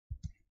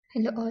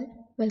Hello all,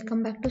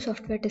 welcome back to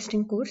software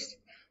testing course.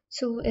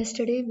 So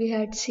yesterday we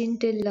had seen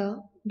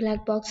till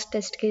black box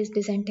test case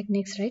design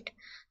techniques, right?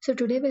 So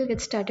today we'll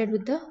get started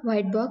with the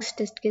white box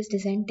test case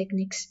design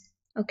techniques.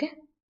 Okay.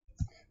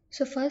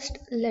 So first,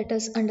 let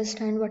us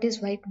understand what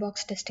is white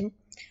box testing.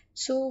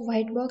 So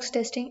white box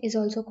testing is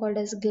also called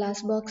as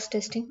glass box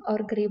testing or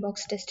gray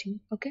box testing.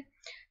 Okay.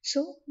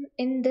 So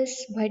in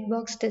this white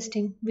box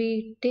testing,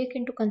 we take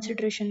into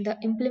consideration the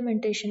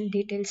implementation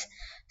details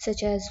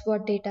such as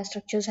what data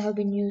structures have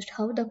been used,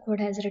 how the code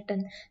has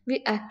written.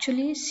 We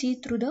actually see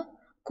through the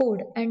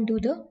code and do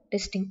the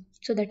testing.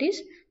 So that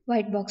is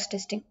white box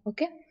testing.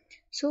 Okay.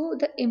 So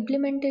the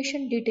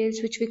implementation details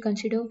which we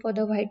consider for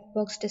the white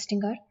box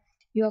testing are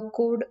your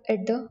code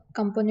at the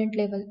component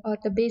level or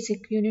the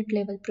basic unit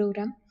level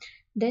program,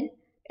 then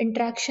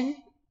interaction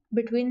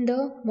between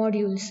the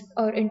modules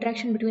or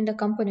interaction between the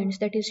components,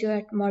 that is your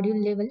at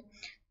module level,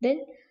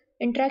 then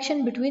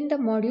interaction between the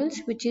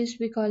modules which is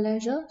we call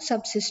as a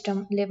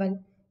subsystem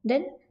level,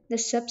 then the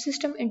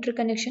subsystem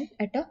interconnection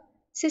at a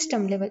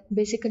system level.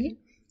 Basically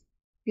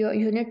your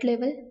unit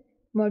level,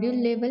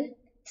 module level,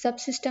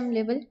 subsystem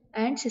level,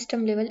 and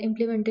system level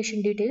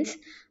implementation details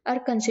are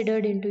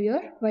considered into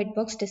your white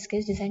box test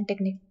case design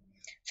technique.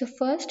 So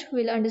first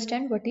we'll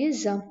understand what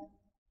is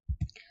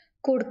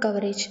code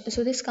coverage.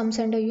 So this comes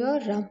under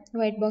your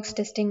white box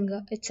testing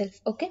itself.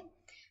 Okay.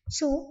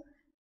 So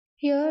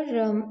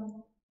here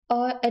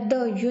or at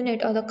the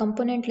unit or the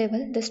component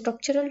level, the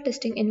structural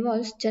testing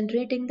involves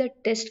generating the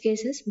test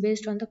cases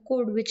based on the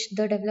code which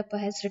the developer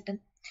has written.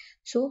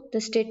 So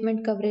the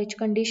statement coverage,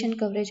 condition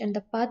coverage, and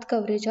the path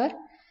coverage are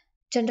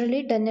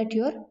generally done at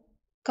your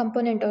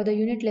component or the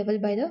unit level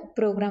by the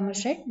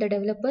programmers, right? The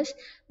developers,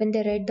 when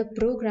they write the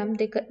program,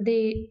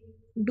 they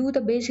do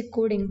the basic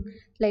coding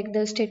like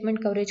the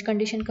statement coverage,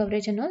 condition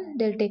coverage, and all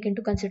they'll take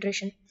into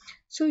consideration.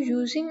 So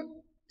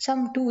using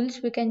some tools,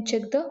 we can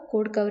check the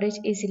code coverage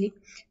easily.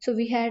 So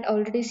we had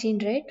already seen,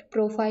 right?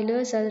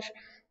 Profilers are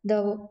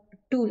the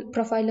tool.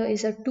 Profiler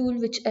is a tool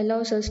which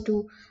allows us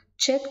to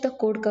check the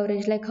code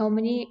coverage, like how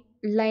many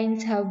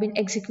lines have been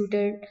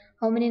executed,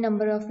 how many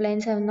number of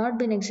lines have not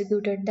been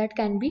executed. That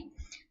can be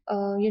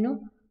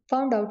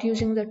found out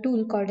using the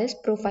tool called as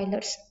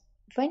profilers.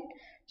 Fine.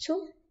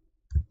 So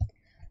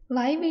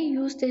why we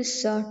use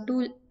this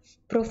tool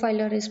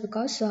profiler is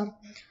because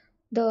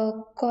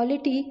the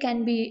quality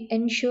can be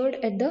ensured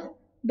at the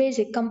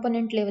basic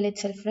component level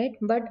itself, right?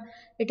 But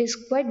it is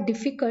quite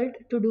difficult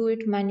to do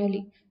it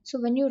manually.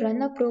 So when you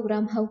run a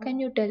program, how can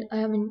you tell,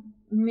 I mean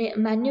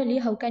manually,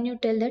 how can you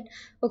tell that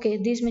okay,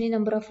 these many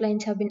number of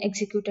lines have been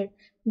executed,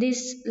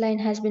 this line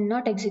has been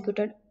not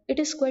executed? It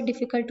is quite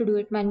difficult to do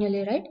it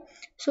manually, right?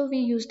 So we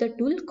use the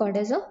tool called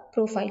as a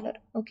profiler.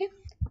 Okay.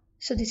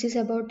 So this is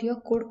about your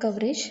code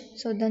coverage.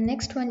 So the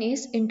next one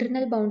is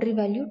internal boundary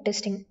value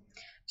testing.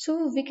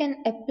 So we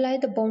can apply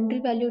the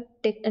boundary value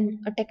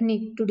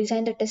technique to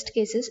design the test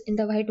cases in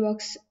the white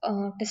box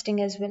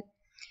testing as well.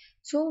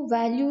 So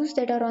values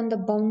that are on the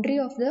boundary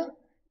of the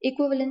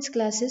equivalence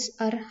classes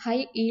are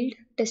high yield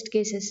test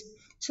cases.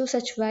 So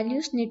such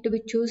values need to be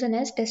chosen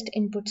as test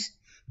inputs.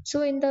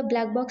 So in the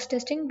black box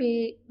testing,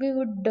 we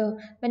would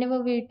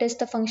whenever we test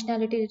the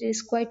functionality, it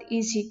is quite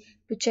easy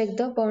to check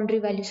the boundary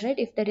values, right?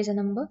 If there is a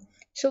number.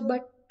 So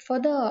but for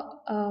the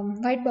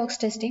white box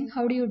testing,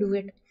 how do you do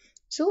it?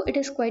 So it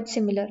is quite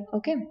similar.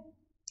 Okay,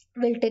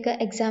 we'll take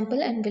an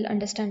example and we'll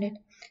understand it.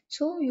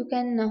 So you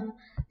can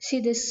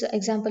see this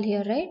example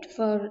here, right?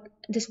 For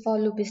this for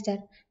loop is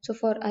there. So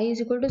for I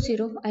is equal to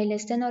 0, I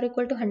less than or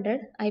equal to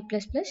 100, I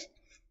plus plus,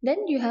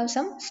 then you have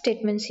some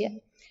statements here.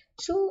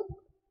 So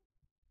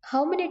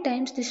how many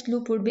times this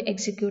loop would be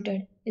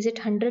executed? Is it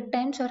 100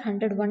 times or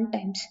 101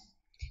 times?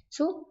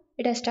 So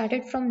it has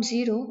started from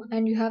 0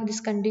 and you have this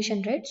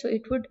condition, right? So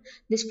it would,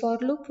 this for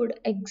loop would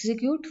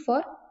execute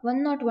for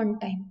 101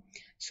 time.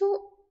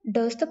 So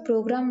does the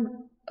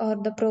program or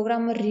the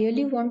programmer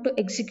really want to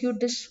execute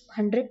this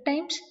 100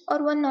 times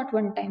or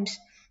 101 times?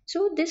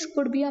 So this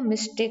could be a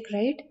mistake,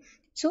 right?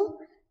 So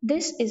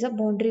this is a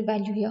boundary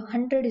value here.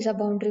 100 is a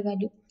boundary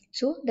value.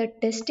 So the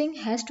testing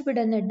has to be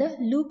done at the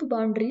loop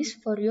boundaries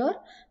for your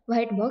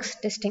white box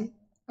testing.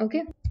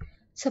 Okay.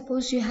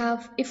 Suppose you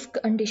have if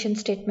condition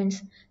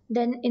statements,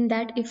 then in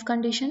that if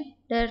condition,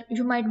 there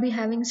you might be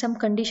having some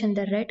condition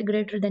there, right?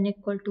 Greater than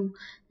equal to,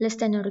 less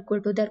than or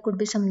equal to, there could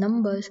be some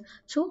numbers.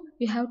 So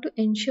you have to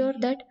ensure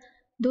that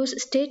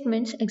those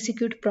statements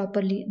execute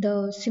properly.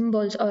 The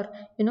symbols or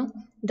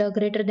the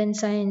greater than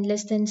sign,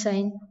 less than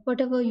sign,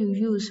 whatever you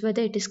use,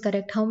 whether it is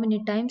correct, how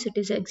many times it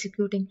is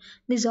executing.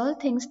 These all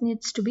things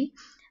needs to be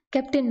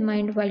kept in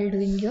mind while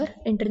doing your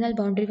internal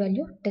boundary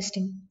value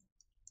testing.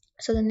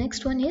 So the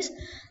next one is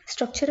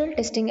structural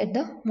testing at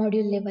the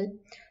module level.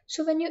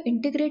 So when you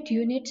integrate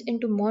units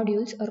into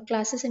modules or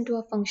classes into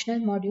a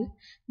functional module,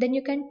 then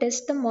you can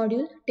test the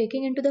module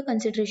taking into the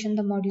consideration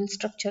the module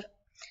structure.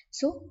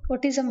 So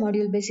what is a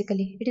module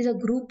basically? It is a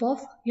group of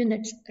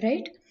units,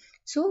 right?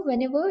 So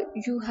whenever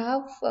you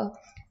have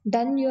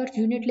done your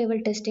unit level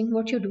testing,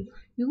 what you do?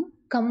 You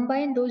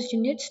combine those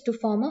units to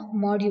form a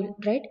module,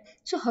 right?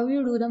 So how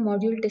you do the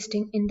module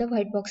testing in the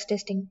white box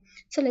testing?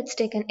 So let's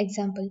take an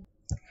example.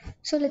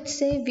 So let's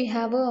say we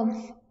have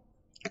a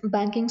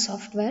banking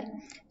software.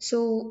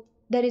 So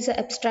there is an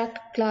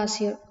abstract class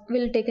here.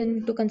 We'll take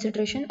into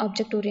consideration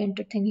object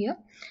oriented thing here.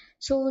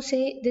 So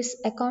say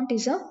this account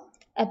is a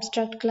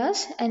abstract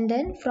class, and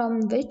then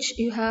from which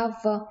you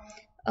have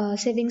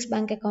savings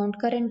bank account,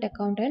 current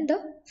account, and the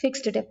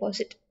fixed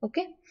deposit.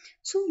 Okay,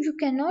 so you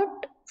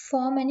cannot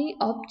form any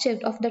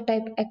object of the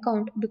type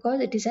account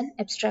because it is an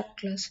abstract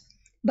class,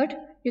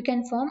 but you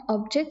can form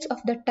objects of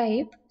the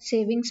type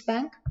savings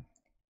bank,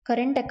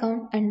 current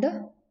account, and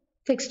the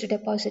fixed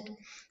deposit.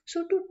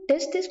 So to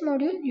test this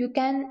module, you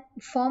can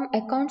form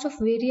accounts of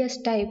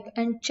various type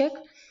and check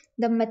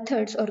the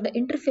methods or the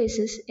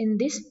interfaces in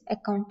this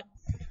account.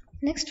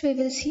 Next, we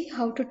will see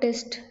how to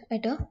test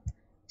at a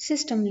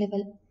system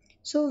level.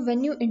 So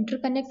when you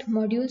interconnect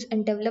modules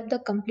and develop the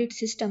complete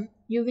system,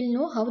 you will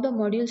know how the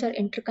modules are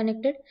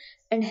interconnected,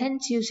 and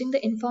hence using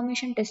the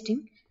information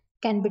testing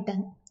can be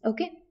done.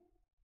 Okay.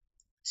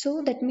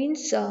 So that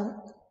means,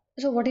 so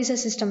what is a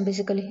system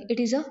basically? It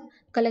is a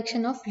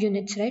collection of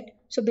units, right?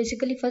 So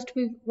basically, first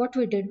what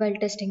we did while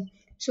testing.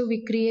 So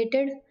we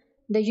created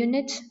the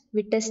units,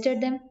 we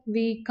tested them,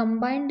 we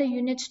combined the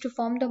units to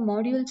form the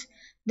modules.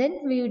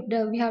 Then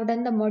we have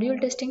done the module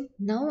testing.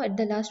 Now at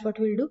the last, what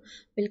we'll do?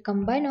 We'll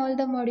combine all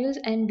the modules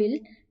and we'll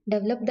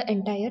develop the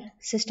entire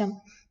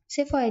system.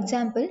 Say for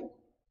example,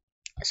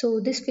 so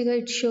this figure,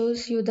 it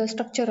shows you the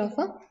structure of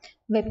a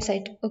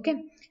website. Okay,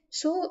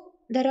 so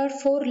there are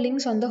four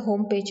links on the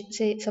home page.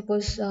 Say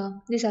suppose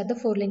these are the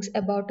four links: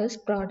 about us,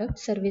 product,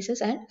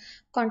 services, and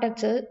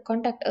contact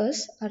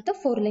us are the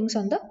four links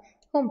on the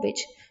home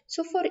page.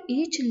 So for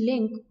each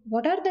link,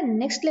 what are the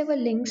next level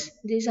links?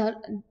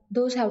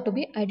 Those have to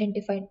be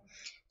identified.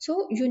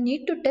 So you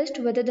need to test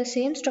whether the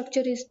same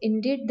structure is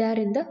indeed there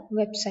in the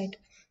website.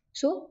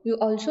 So you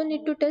also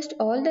need to test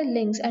all the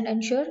links and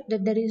ensure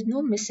that there is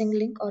no missing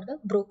link or the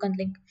broken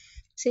link.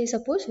 Say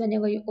suppose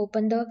whenever you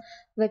open the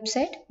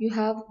website, you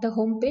have the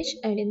home page,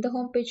 and in the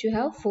home page you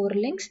have four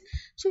links.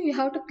 So you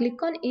have to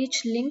click on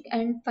each link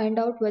and find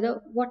out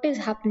whether what is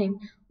happening.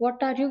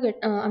 What are you get?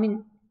 I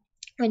mean,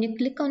 when you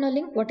click on a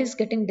link, what is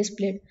getting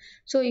displayed?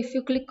 So if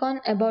you click on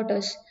about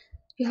us,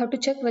 you have to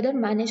check whether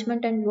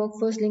management and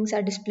workforce links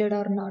are displayed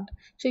or not.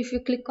 So if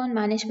you click on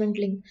management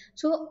link,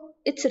 so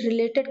its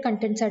related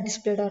contents are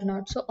displayed or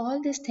not. So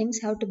all these things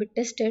have to be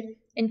tested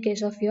in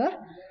case of your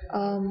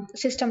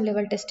system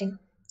level testing.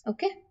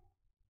 Okay.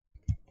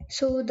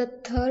 So the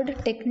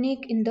third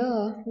technique in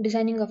the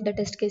designing of the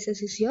test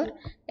cases is your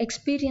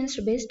experience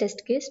based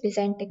test case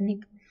design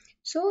technique.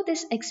 So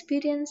this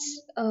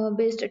experience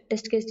based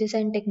test case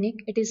design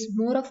technique, it is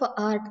more of a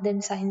art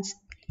than science.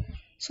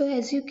 So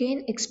as you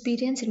gain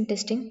experience in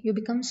testing, you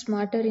become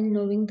smarter in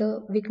knowing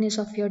the weakness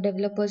of your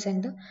developers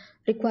and the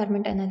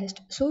requirement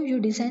analyst. So you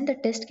design the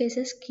test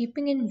cases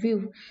keeping in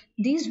view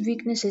these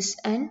weaknesses,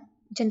 and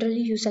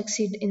generally you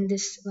succeed in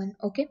this one.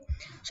 Okay.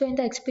 So in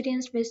the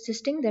experience based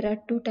testing, there are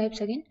two types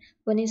again.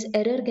 One is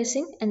error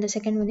guessing and the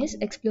second one is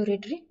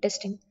exploratory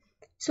testing.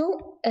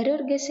 So error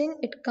guessing,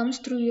 it comes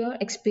through your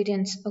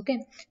experience.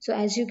 Okay. So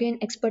as you gain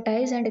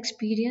expertise and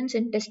experience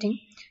in testing,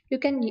 you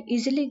can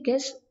easily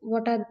guess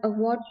what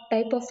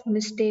type of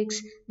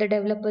mistakes the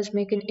developers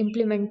make in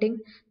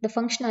implementing the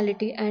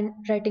functionality and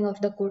writing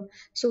of the code.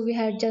 So we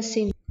had just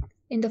seen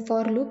in the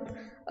for loop,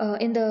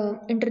 in the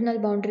internal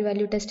boundary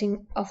value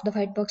testing of the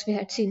white box we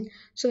had seen.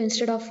 So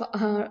instead of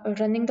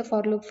running the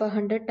for loop for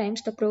 100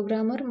 times, the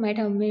programmer might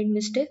have made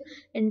mistake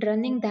in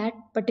running that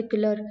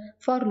particular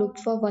for loop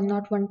for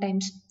 101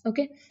 times.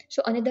 Okay.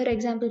 So another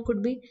example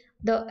could be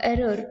the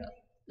error.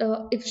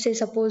 If say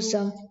suppose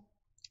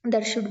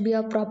there should be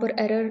a proper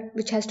error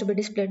which has to be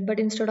displayed,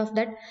 but instead of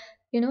that,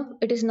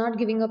 it is not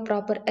giving a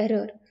proper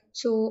error.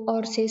 So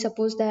or say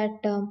suppose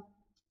that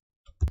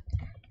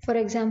for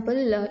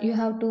example, you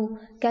have to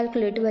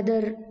calculate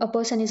whether a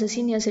person is a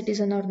senior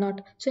citizen or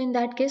not. So in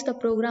that case, the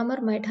programmer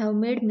might have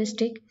made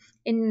mistake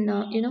in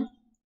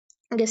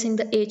guessing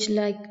the age.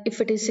 Like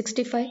if it is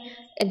 65,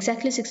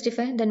 exactly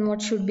 65, then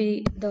what should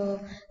be the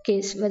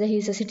case, whether he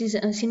is a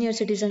citizen, a senior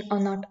citizen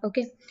or not.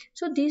 Okay.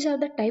 So these are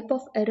the type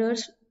of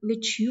errors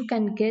which you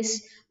can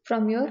guess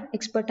from your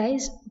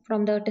expertise,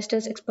 from the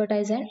tester's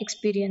expertise and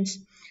experience.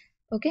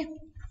 Okay.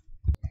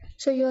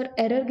 So your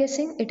error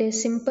guessing, it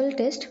is simple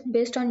test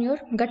based on your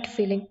gut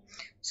feeling.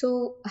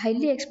 So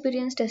highly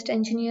experienced test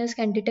engineers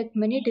can detect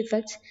many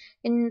defects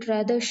in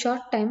rather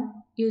short time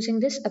using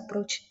this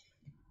approach.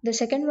 The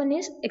second one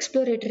is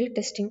exploratory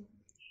testing.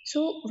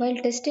 So while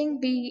testing,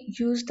 we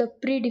use the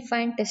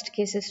predefined test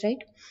cases,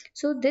 right?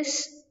 So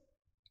this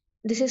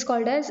is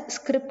called as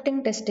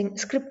scripted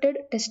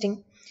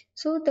testing.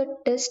 So the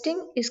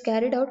testing is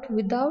carried out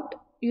without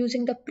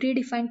using the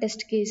predefined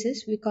test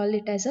cases. We call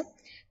it as a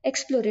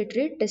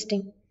exploratory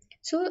testing.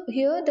 So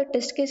here the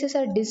test cases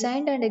are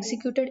designed and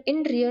executed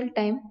in real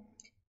time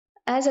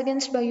as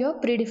against by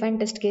your predefined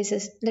test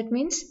cases. That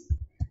means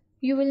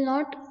you will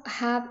not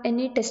have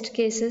any test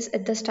cases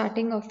at the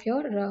starting of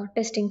your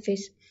testing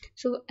phase.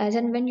 So as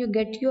and when you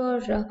get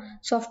your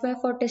software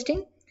for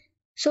testing,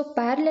 so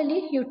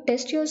parallelly you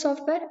test your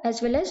software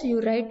as well as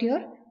you write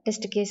your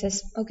test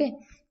cases. Okay.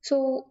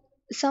 So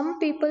some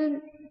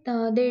people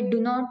they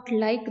do not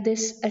like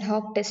this ad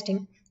hoc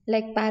testing,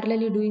 like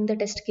parallelly doing the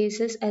test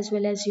cases as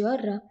well as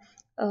your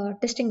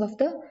testing of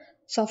the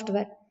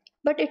software.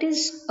 But it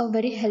is a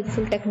very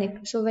helpful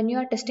technique. So when you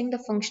are testing the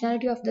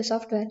functionality of the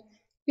software,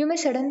 you may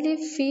suddenly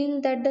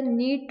feel that the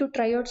need to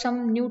try out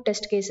some new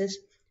test cases,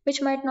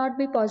 which might not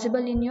be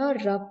possible in your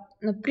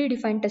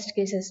predefined test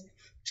cases.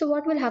 So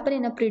what will happen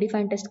in a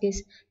predefined test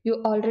case?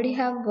 You already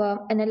have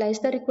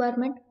analyzed the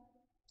requirement,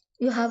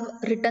 you have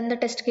written the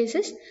test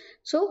cases.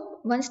 So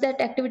once that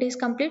activity is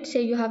complete,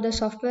 say you have the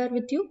software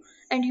with you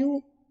and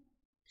you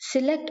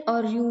select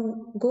or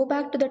you go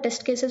back to the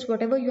test cases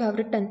whatever you have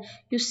written,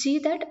 you see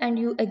that and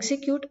you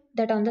execute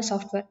that on the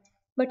software.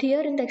 But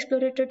here in the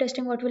exploratory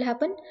testing, what will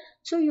happen?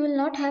 So you will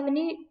not have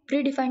any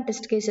predefined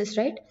test cases,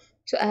 right?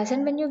 So as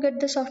and when you get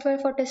the software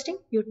for testing,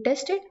 you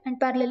test it and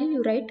parallelly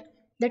you write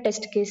the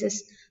test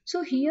cases.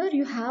 So here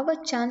you have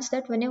a chance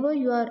that whenever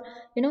you are,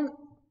 you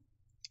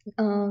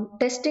know,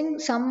 testing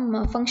some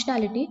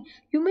functionality,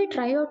 you may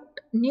try out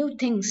new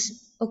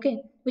things,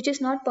 okay, which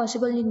is not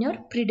possible in your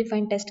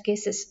predefined test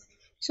cases.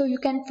 So you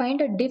can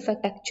find a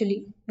defect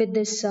actually with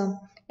this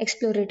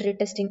exploratory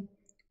testing.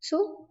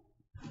 So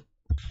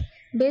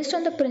based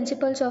on the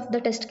principles of the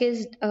test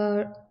case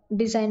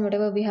design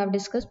whatever we have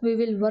discussed, we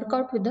will work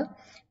out with the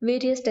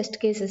various test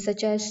cases,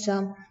 such as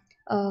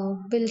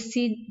we'll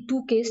see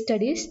two case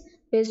studies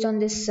based on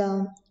this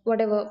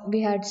whatever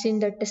we had seen,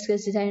 the test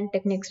case design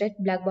techniques, right?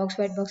 Black box,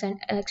 white box, and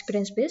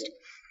experience based.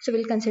 So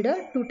we'll consider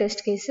two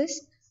test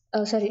cases,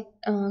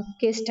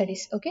 case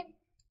studies. Okay.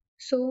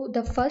 So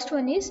the first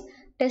one is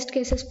test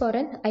cases for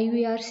an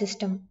IVR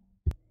system.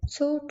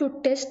 So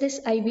to test this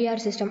IVR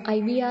system,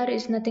 IVR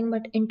is nothing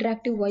but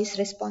interactive voice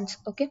response.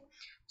 Okay.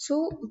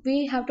 So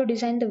we have to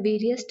design the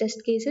various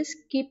test cases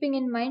keeping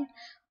in mind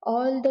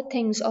all the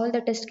things, all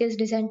the test case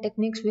design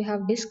techniques we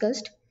have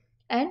discussed,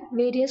 and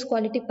various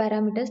quality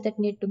parameters that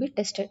need to be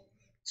tested.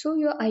 So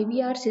your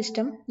IVR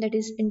system, that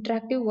is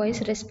interactive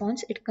voice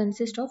response, it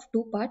consists of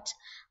two parts.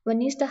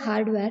 One is the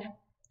hardware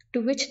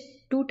to which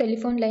two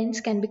telephone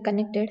lines can be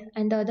connected,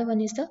 and the other one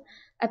is the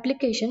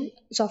application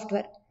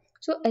software.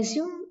 So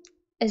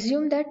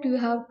assume that you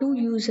have two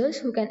users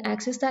who can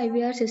access the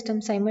IVR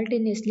system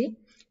simultaneously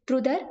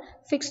through their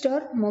fixed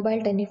or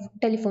mobile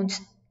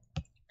telephones.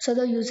 So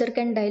the user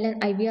can dial an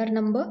IVR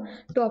number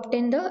to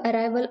obtain the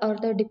arrival or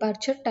the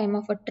departure time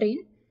of a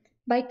train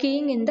by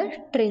keying in the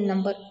train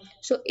number.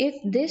 So if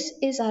this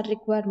is our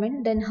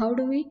requirement, then how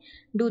do we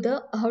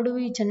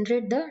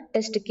generate the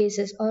test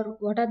cases, or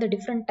what are the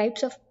different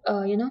types of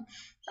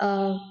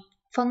uh,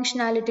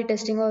 functionality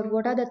testing, or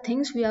what are the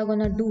things we are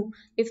gonna do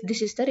if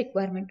this is the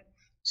requirement?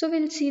 So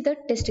we'll see the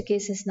test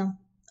cases now.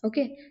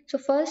 Okay. So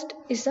first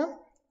is the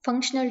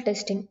functional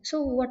testing.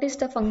 So what is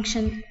the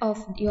function of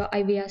your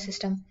IVR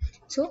system?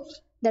 So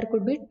there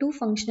could be two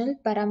functional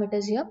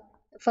parameters here.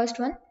 First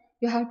one,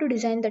 you have to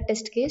design the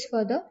test case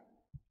for the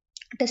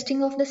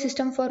testing of the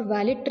system for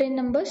valid train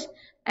numbers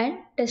and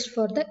test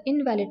for the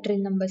invalid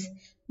train numbers.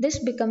 This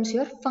becomes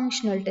your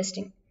functional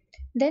testing.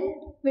 Then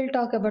we'll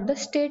talk about the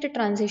state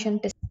transition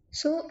testing.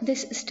 So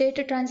this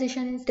state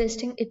transition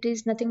testing, it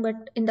is nothing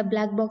but in the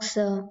black box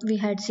we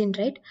had seen,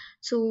 right?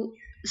 So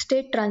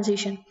state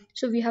transition.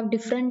 So we have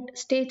different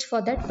states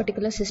for that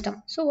particular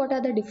system. So what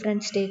are the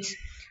different states?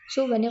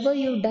 So whenever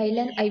you dial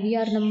an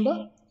IVR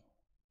number,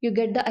 you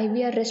get the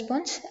IVR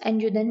response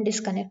and you then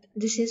disconnect.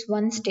 This is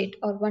one state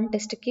or one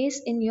test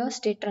case in your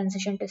state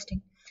transition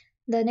testing.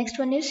 The next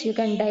one is you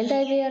can dial the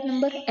IVR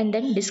number and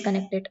then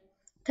disconnect it.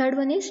 Third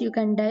one is you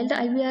can dial the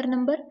IVR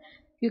number,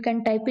 you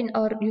can type in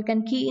or you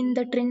can key in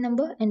the train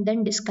number and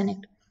then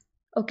disconnect.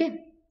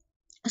 Okay.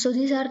 So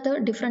these are the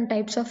different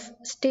types of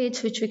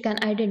states which we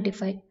can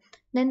identify.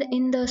 Then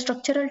in the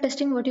structural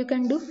testing, what you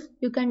can do,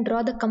 you can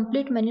draw the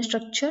complete menu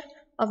structure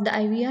of the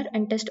IVR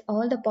and test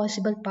all the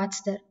possible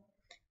paths there.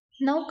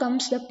 Now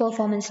comes the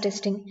performance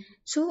testing.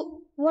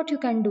 So what you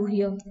can do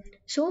here?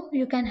 So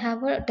you can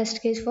have a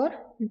test case for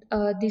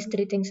these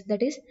three things.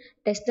 That is,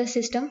 test the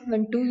system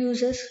when two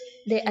users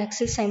they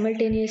access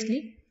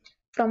simultaneously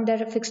from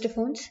their fixed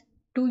phones.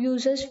 Two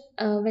users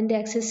when they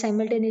access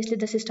simultaneously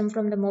the system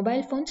from the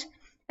mobile phones,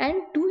 and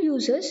two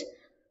users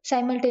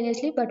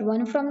simultaneously, but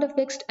one from the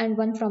fixed and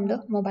one from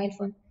the mobile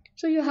phone.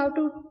 So you have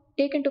to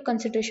take into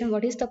consideration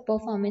what is the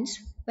performance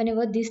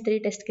whenever these three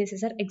test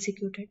cases are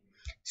executed.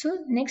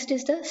 So next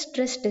is the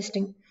stress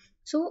testing.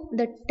 So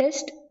the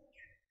test,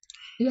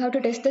 you have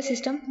to test the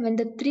system when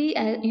the three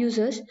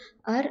users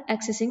are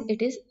accessing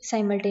it is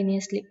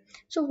simultaneously.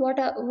 So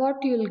what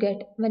you'll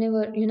get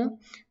whenever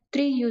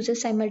three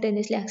users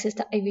simultaneously access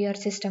the IVR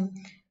system?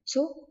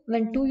 So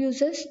when two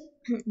users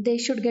they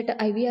should get a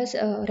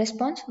IVR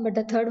response, but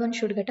the third one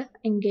should get a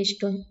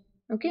engaged one.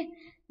 Okay.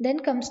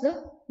 Then comes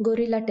the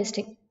gorilla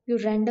testing. You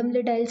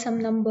randomly dial some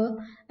number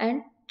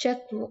and check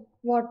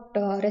what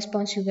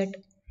response you get.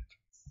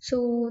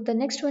 So the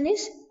next one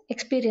is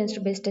experience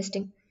based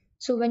testing.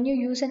 So when you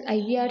use an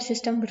IVR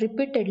system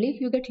repeatedly,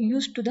 you get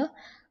used to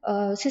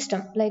the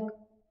system. Like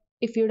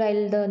if you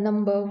dial the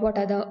number, what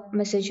are the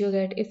message you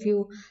get? If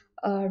you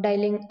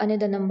dialing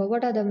another number,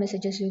 what are the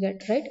messages you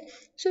get, right?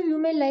 So you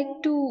may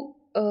like to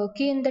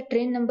key in the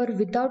train number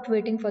without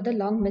waiting for the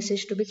long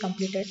message to be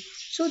completed.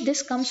 So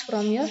this comes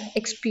from your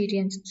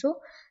experience. So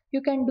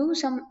you can do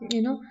some,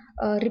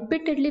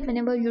 repeatedly.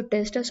 Whenever you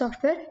test a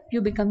software, you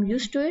become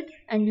used to it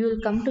and you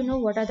will come to know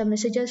what are the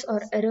messages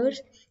or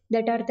errors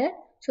that are there,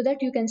 so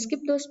that you can skip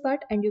those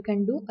part and you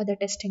can do other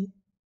testing.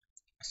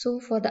 So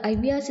for the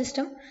IVR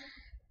system,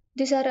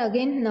 these are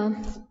again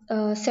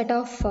a set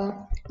of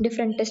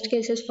different test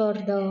cases for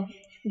the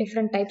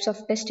different types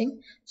of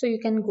testing. So you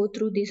can go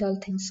through these all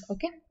things.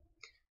 Okay.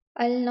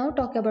 I'll now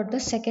talk about the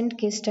second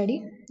case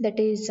study, that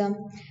is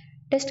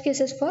test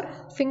cases for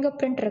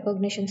fingerprint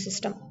recognition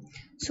system.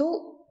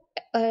 So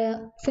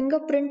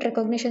fingerprint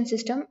recognition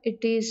system,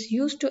 it is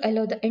used to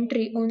allow the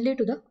entry only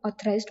to the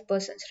authorized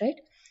persons, right?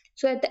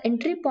 So at the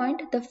entry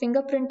point, the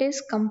fingerprint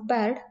is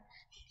compared.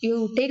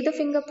 You take the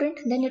fingerprint,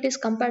 then it is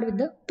compared with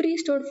the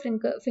pre-stored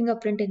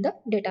fingerprint in the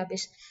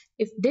database.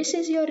 If this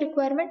is your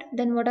requirement,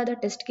 then what are the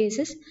test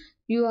cases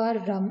you are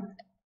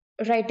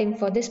writing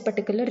for this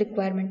particular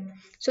requirement?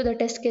 So the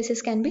test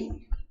cases can be,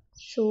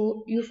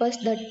 so you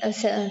first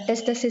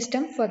test the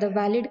system for the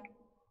valid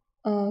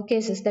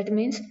cases. That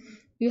means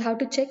you have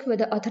to check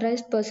whether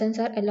authorized persons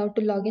are allowed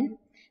to log in.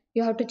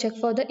 You have to check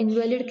for the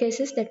invalid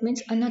cases. That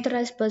means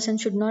unauthorized person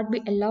should not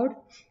be allowed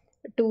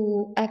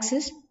to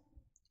access.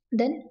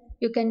 Then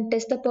you can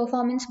test the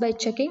performance by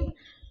checking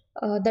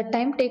the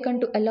time taken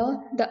to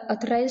allow the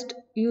authorized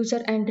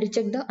user and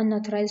reject the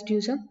unauthorized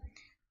user.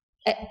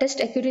 Test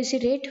accuracy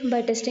rate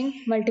by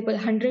testing multiple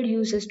hundred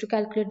users to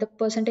calculate the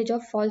percentage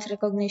of false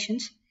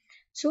recognitions.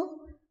 So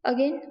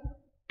again,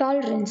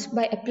 tolerance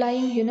by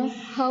applying,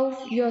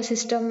 how your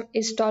system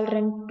is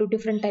tolerant to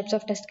different types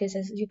of test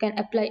cases. You can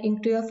apply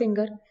ink to your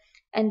finger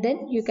and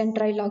then you can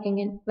try logging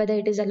in whether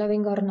it is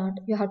allowing or not.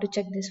 You have to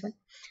check this one.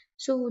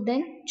 So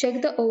then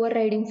check the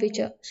overriding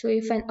feature. So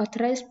if an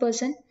authorized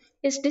person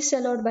is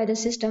disallowed by the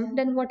system,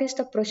 then what is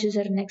the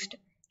procedure next?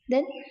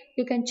 Then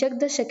you can check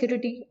the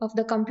security of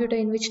the computer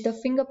in which the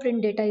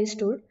fingerprint data is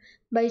stored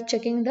by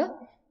checking the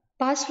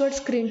password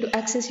screen to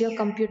access your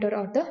computer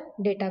or the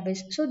database.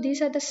 So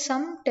these are the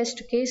some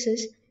test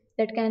cases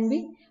that can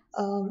be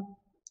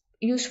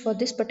used for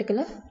this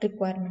particular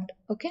requirement.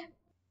 Okay,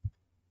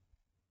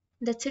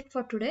 that's it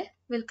for today.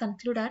 We'll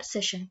conclude our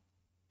session.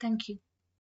 Thank you.